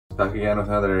Back again with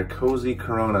another cozy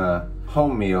Corona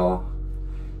home meal.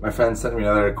 My friend sent me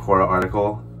another QUORA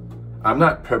article. I'm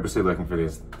not purposely looking for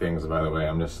these things, by the way.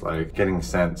 I'm just like getting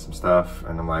sent some stuff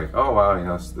and I'm like, oh wow, you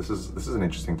know, this is an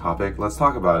interesting topic. Let's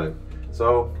talk about it.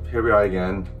 So here we are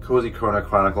again, Cozy Corona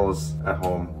Chronicles at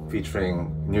home,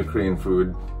 featuring new Korean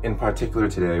food. In particular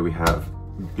today we have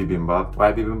bibimbap.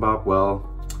 Why bibimbap? Well,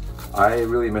 I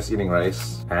really miss eating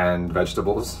rice and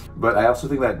vegetables, but I also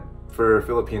think that for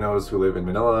Filipinos who live in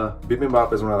Manila,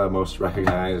 bibimbap is one of the most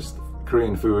recognized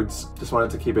Korean foods. Just wanted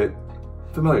to keep it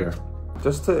familiar.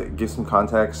 Just to give some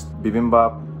context,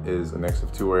 bibimbap is a mix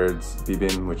of two words,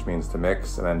 bibim, which means to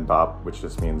mix, and then bap, which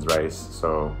just means rice.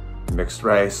 So mixed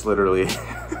rice, literally.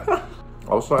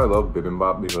 Also, I love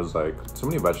bibimbap because like so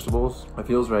many vegetables, it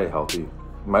feels very healthy.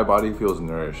 My body feels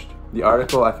nourished. The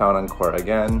article I found on QUORA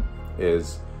again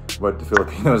is what the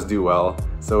Filipinos do well.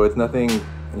 So it's nothing,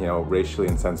 you know, racially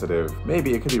insensitive.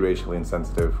 Maybe it could be racially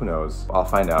insensitive, who knows? I'll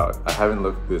find out. I haven't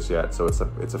looked at this yet, so it's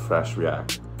a fresh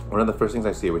react. One of the first things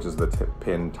I see, which is the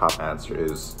pinned top answer,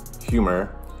 is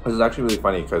humor. This is actually really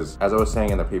funny because, as I was saying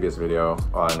in the previous video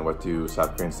on what do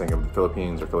South Koreans think of the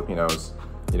Philippines or Filipinos,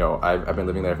 you know, I've been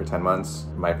living there for 10 months.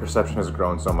 My perception has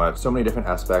grown so much. So many different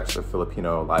aspects of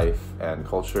Filipino life and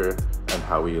culture and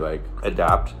how we like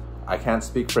adapt. I can't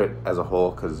speak for it as a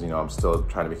whole because, you know, I'm still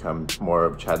trying to become more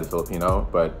of Chad the Filipino,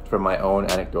 but from my own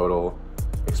anecdotal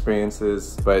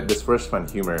experiences, but this first one,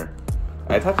 humor,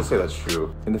 I'd have to say that's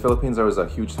true. In the Philippines, there was a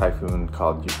huge typhoon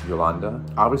called Yolanda.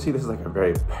 Obviously, this is like a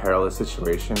very perilous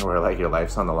situation where like your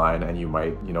life's on the line and you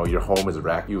might, you know, your home is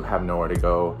wrecked, you have nowhere to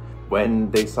go.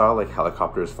 When they saw like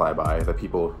helicopters fly by, the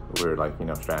people who were like, you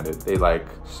know, stranded, they like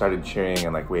started cheering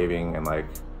and like waving and like,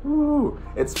 woo.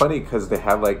 It's funny because they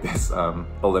have like this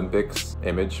Olympics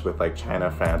image with like China,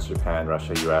 France, Japan,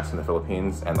 Russia, US, and the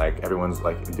Philippines, and like everyone's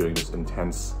like doing this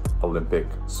intense Olympic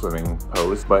swimming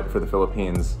pose. But for the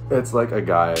Philippines, it's like a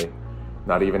guy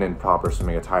not even in proper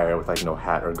swimming attire with like no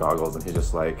hat or goggles, and he's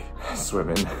just like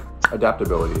swimming.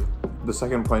 Adaptability. The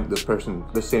second point this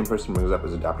same person brings up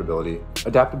is adaptability.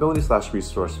 Adaptability /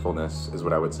 resourcefulness is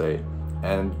what I would say.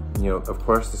 And, you know, of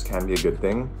course this can be a good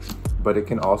thing, but it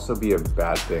can also be a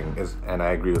bad thing, and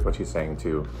I agree with what she's saying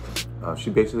too.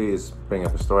 She basically is bringing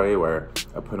up a story where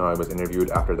a Pinoy was interviewed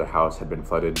after their house had been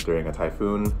flooded during a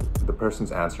typhoon. The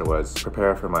person's answer was,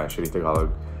 prepare for my shitty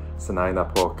Tagalog, sanay na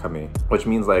po kami, which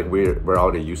means like we're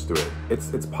already used to it.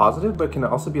 It's positive, but can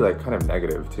also be like kind of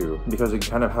negative too, because you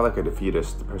kind of have like a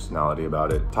defeatist personality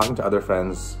about it. Talking to other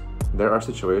friends, there are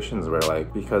situations where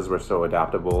like, because we're so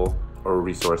adaptable or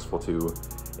resourceful too,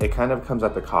 it kind of comes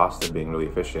at the cost of being really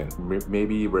efficient.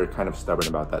 Maybe we're kind of stubborn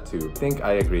about that too. I think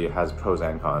I agree, it has pros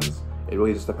and cons. It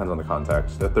really just depends on the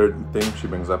context. The third thing she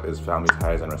brings up is family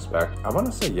ties and respect. I want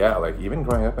to say, yeah, like even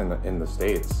growing up in the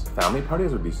States, family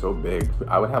parties would be so big.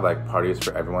 I would have like parties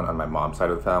for everyone on my mom's side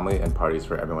of the family and parties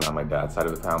for everyone on my dad's side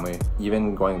of the family.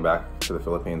 Even going back to the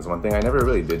Philippines, one thing I never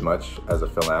really did much as a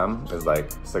Philam is like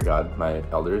sagad my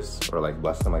elders, or like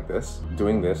bless them like this.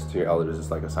 Doing this to your elders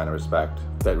is like a sign of respect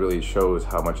that really shows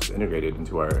how much it's integrated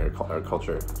into our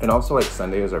culture. And also like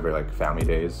Sundays are very like family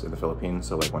days in the Philippines.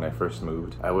 So like when I first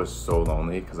moved, I was so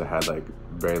lonely because I had like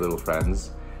very little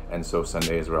friends, and so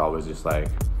Sundays were always just like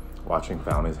watching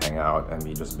families hang out and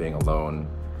me just being alone,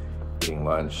 eating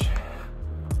lunch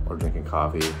or drinking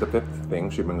coffee. The fifth thing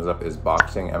she brings up is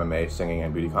boxing, MMA, singing,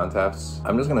 and beauty contests.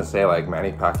 I'm just gonna say like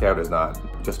Manny Pacquiao does not,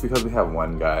 just because we have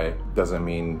one guy doesn't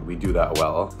mean we do that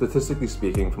well. Statistically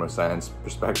speaking, from a science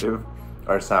perspective,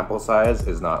 our sample size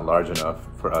is not large enough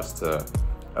for us to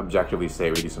objectively say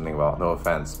we do something well. No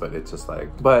offense, but it's just like,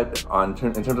 but in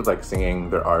terms of like singing,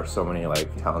 there are so many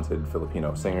like talented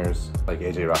Filipino singers like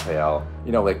AJ Rafael,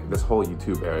 you know, like this whole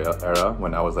YouTube era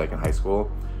when I was like in high school,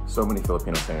 so many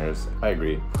Filipino singers. I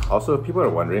agree. Also, if people are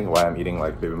wondering why I'm eating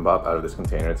like bibimbap out of this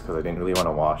container, it's because I didn't really want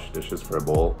to wash dishes for a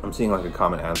bowl. I'm seeing like a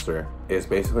common answer is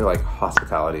basically like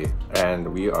hospitality,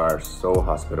 and we are so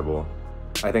hospitable.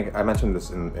 I think I mentioned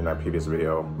this in my previous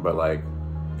video, but like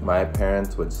my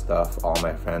parents would stuff all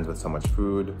my friends with so much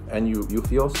food, and you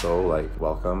feel so like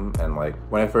welcome. And like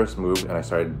when I first moved and I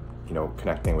started, you know,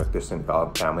 connecting with distant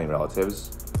family and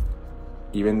relatives,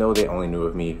 even though they only knew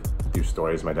of me through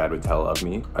stories my dad would tell of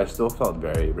me, I still felt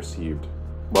very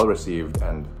well received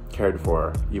and cared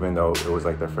for, even though it was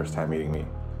like their first time meeting me.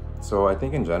 So I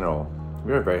think in general,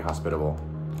 we are very hospitable.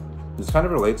 This kind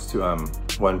of relates to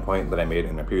one point that I made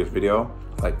in a previous video,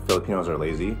 like Filipinos are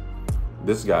lazy.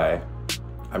 This guy,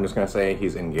 I'm just gonna say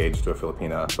he's engaged to a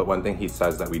Filipina, but one thing he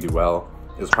says that we do well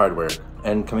is hard work.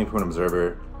 And coming from an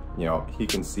observer, you know, he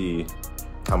can see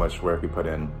how much work we put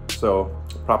in. So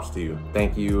props to you.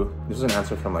 Thank you. This is an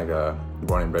answer from like a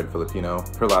born and bred Filipino.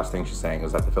 Her last thing she's saying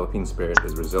is that the Philippine spirit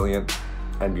is resilient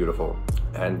and beautiful.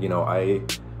 And you know, I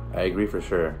agree for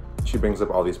sure. She brings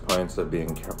up all these points of being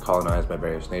colonized by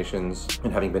various nations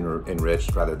and having been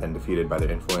enriched rather than defeated by their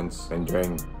influence,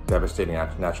 enduring devastating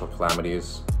natural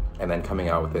calamities, and then coming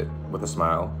out with it with a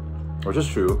smile, which is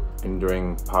true.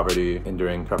 Enduring poverty,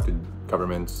 enduring corrupted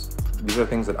governments. These are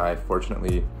things that I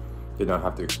fortunately did not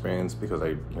have to experience because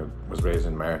I was raised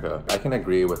in America. I can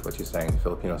agree with what she's saying. The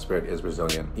Filipino spirit is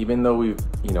resilient. Even though we've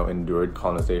endured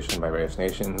colonization by various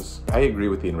nations, I agree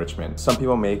with the enrichment. Some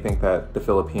people may think that the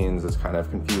Philippines is kind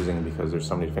of confusing because there's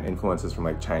so many different influences from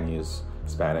like Chinese,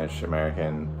 Spanish,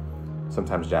 American,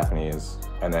 sometimes Japanese,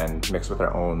 and then mixed with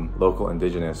our own local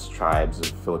indigenous tribes of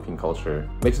Philippine culture.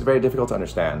 Makes it very difficult to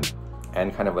understand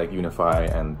and kind of like unify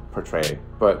and portray.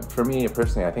 But for me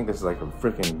personally, I think this is like a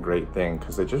freaking great thing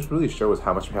because it just really shows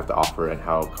how much we have to offer and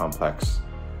how complex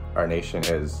our nation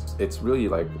is. It's really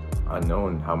like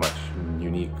unknown how much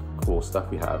unique, cool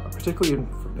stuff we have, particularly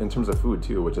in terms of food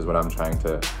too, which is what I'm trying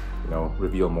to,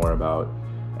 reveal more about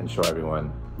and show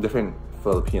everyone. Different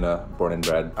Filipina, born and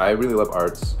bred. I really love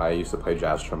arts. I used to play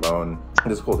jazz trombone.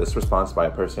 It is cool. This response by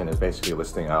a person is basically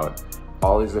listing out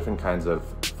all these different kinds of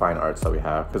fine arts that we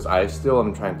have, because I still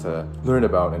am trying to learn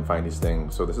about and find these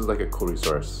things. So this is like a cool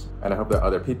resource. And I hope that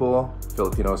other people,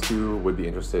 Filipinos too, would be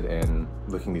interested in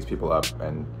looking these people up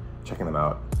and checking them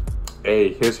out.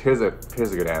 Hey, here's a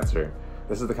good answer.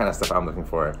 This is the kind of stuff I'm looking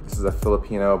for. This is a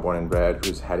Filipino born and bred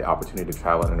who's had the opportunity to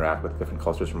travel and interact with different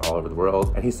cultures from all over the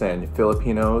world. And he's saying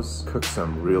Filipinos cook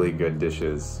some really good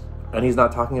dishes. And he's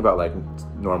not talking about like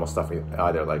normal stuff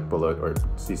either, like bullet or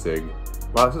sisig.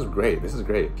 Wow, this is great. This is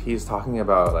great. He's talking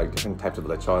about like different types of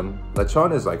lechon.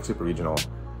 Lechon is like super regional.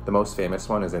 The most famous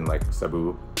one is in like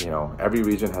Cebu. Every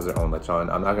region has their own lechon.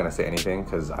 I'm not gonna say anything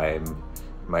because I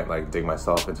might like dig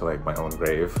myself into like my own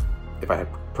grave if I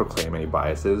proclaim any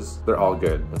biases. They're all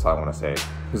good. That's all I want to say.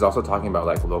 He's also talking about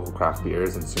like local craft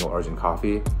beers and single origin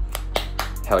coffee.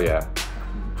 Hell yeah.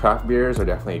 Craft beers are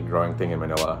definitely a growing thing in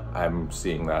Manila. I'm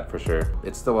seeing that for sure.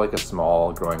 It's still like a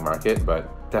small growing market,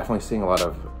 but definitely seeing a lot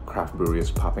of craft breweries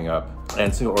popping up.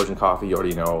 And single origin coffee, you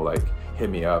already know, like hit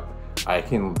me up. I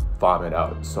can vomit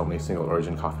out so many single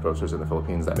origin coffee roasters in the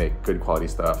Philippines that make good quality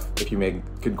stuff. If you make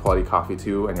good quality coffee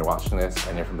too and you're watching this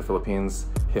and you're from the Philippines,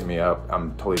 hit me up.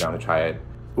 I'm totally down to try it.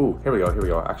 Ooh, here we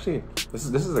go. Actually, this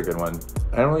is a good one.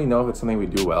 I don't really know if it's something we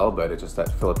do well, but it's just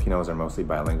that Filipinos are mostly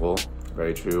bilingual.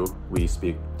 Very true. We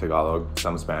speak Tagalog,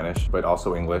 some Spanish, but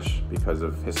also English because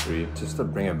of history. Just to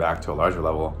bring it back to a larger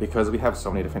level, because we have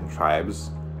so many different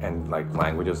tribes and like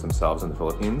languages themselves in the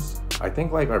Philippines, I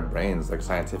think like our brains, like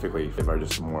scientifically, are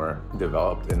just more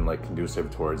developed and like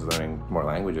conducive towards learning more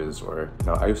languages. Or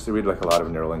I used to read like a lot of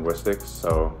neurolinguistics,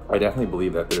 so I definitely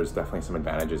believe that there's definitely some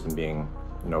advantages in being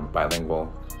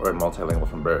bilingual or multilingual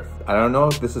from birth. I don't know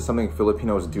if this is something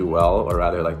Filipinos do well, or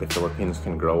rather like the Philippines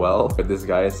can grow well, but this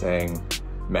guy is saying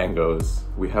mangoes.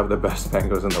 We have the best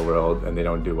mangoes in the world and they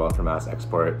don't do well for mass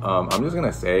export. I'm just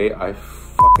gonna say I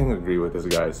fucking agree with this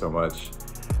guy so much.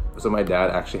 So my dad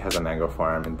actually has a mango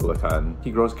farm in Bulacan. He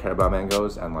grows Carabao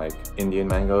mangoes and like Indian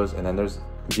mangoes, and then there's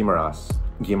Guimaras.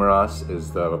 Guimaras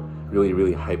is the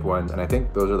really hype ones, and I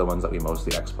think those are the ones that we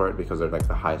mostly export because they're like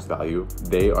the highest value.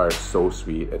 They are so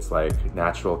sweet. It's like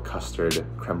natural custard,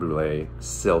 creme brulee,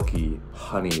 silky,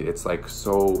 honey. It's like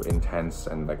so intense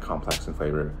and like complex in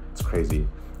flavor. It's crazy.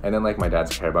 And then like my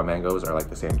dad's Carabao mangoes are like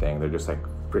the same thing. They're just like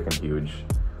freaking huge,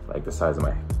 like the size of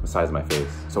my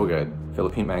face. So good.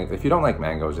 Philippine mango. If you don't like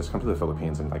mangoes, just come to the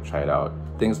Philippines and like try it out.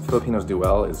 Things Filipinos do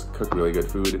well is cook really good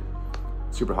food,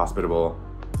 super hospitable,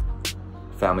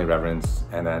 family reverence,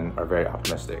 and then are very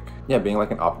optimistic. Yeah, being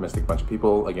like an optimistic bunch of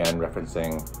people, again,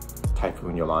 referencing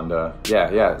Typhoon Yolanda.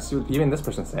 Yeah, so even this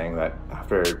person saying that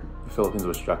after the Philippines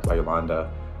was struck by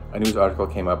Yolanda, a news article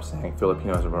came up saying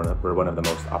Filipinos were one of the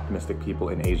most optimistic people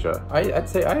in Asia. I'd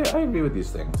say I agree with these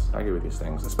things. I agree with these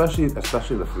things, especially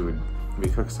the food. We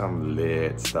cook some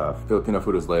lit stuff. Filipino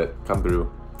food is lit. Come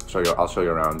through. I'll show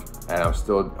you around. And I'm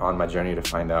still on my journey to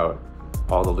find out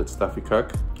all the lit stuff we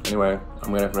cook. Anyway,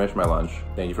 I'm gonna finish my lunch.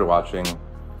 Thank you for watching.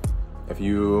 If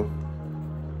you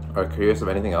are curious of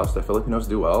anything else that Filipinos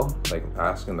do well, like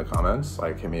ask in the comments,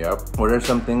 like hit me up. What are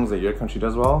some things that your country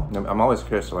does well? I'm always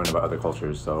curious to learn about other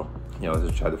cultures, so this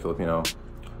is Chad the Filipino,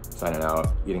 signing out,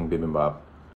 eating bibimbap.